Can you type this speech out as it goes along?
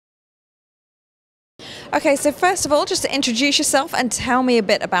Okay, so first of all, just to introduce yourself and tell me a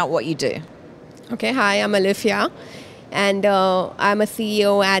bit about what you do. Okay, hi, I'm Alifiya, and I'm a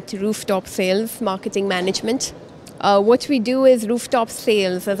CEO at Rooftop Sales Marketing Management. What we do is Rooftop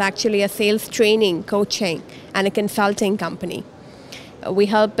Sales is actually a sales training, coaching, and a consulting company. We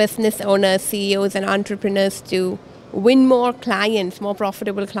help business owners, CEOs, and entrepreneurs to win more clients, more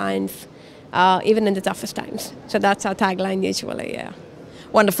profitable clients, even in the toughest times. So that's our tagline usually, yeah.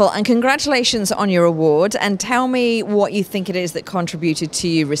 Wonderful, and congratulations on your award, and tell me what you think it is that contributed to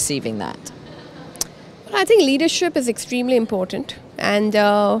you receiving that. Well, I think leadership is extremely important, and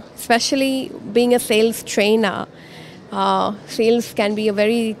especially being a sales trainer, sales can be a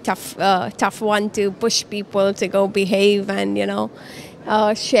very tough one to push people to go behave and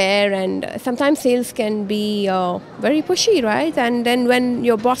share, and sometimes sales can be very pushy, right? And then when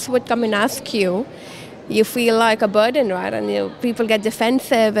your boss would come and ask you, you feel like a burden, right? And people get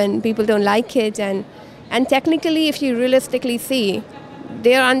defensive and people don't like it. And technically, if you realistically see,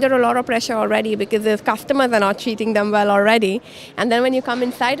 they're under a lot of pressure already because the customers are not treating them well already. And then when you come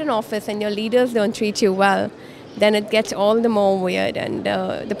inside an office and your leaders don't treat you well, then it gets all the more weird, and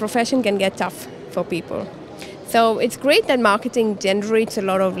the profession can get tough for people. So it's great that marketing generates a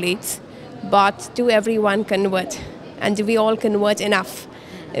lot of leads, but do everyone convert? And do we all convert enough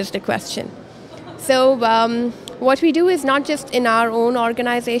is the question. So what we do is not just in our own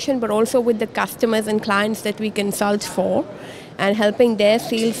organization, but also with the customers and clients that we consult for, and helping their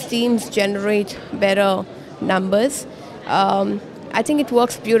sales teams generate better numbers. I think it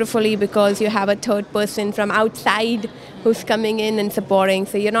works beautifully because you have a third person from outside who's coming in and supporting.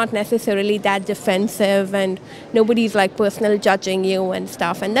 So you're not necessarily that defensive, and nobody's like personal judging you and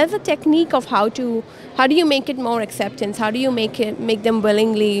stuff. And there's a technique of how do you make it more acceptance? How do you make them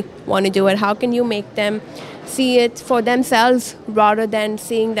willingly want to do it? How can you make them see it for themselves rather than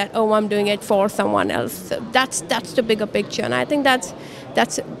seeing that, oh, I'm doing it for someone else? So that's the bigger picture. And I think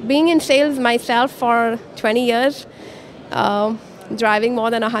that's being in sales myself for 20 years. Driving more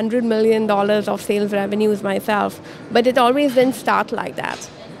than $100 million of sales revenues myself, but it always didn't start like that.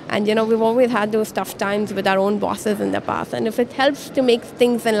 And we've always had those tough times with our own bosses in the past, and if it helps to make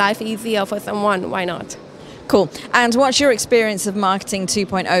things in life easier for someone, why not? Cool. And what's your experience of Marketing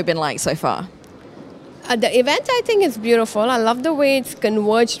 2.0 been like so far? The event, I think, is beautiful. I love the way it's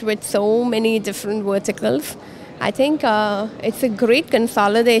converged with so many different verticals. I think it's a great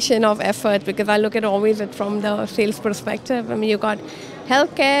consolidation of effort, because I look at always it from the sales perspective. I mean, you've got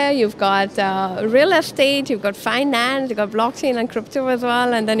healthcare, you've got real estate, you've got finance, you've got blockchain and crypto as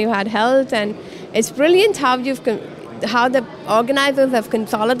well, and then you had health. And it's brilliant how the organizers have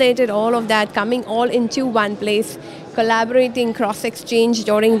consolidated all of that, coming all into one place, collaborating, cross-exchange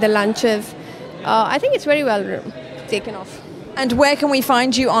during the lunches. I think it's very well taken off. And where can we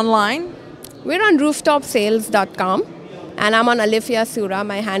find you online? We're on rooftopsales.com, and I'm on Alifiya Sura.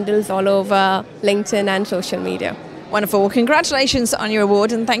 My handle's all over LinkedIn and social media. Wonderful. Well, congratulations on your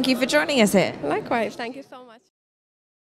award, and thank you for joining us here. Likewise. Thank you so much.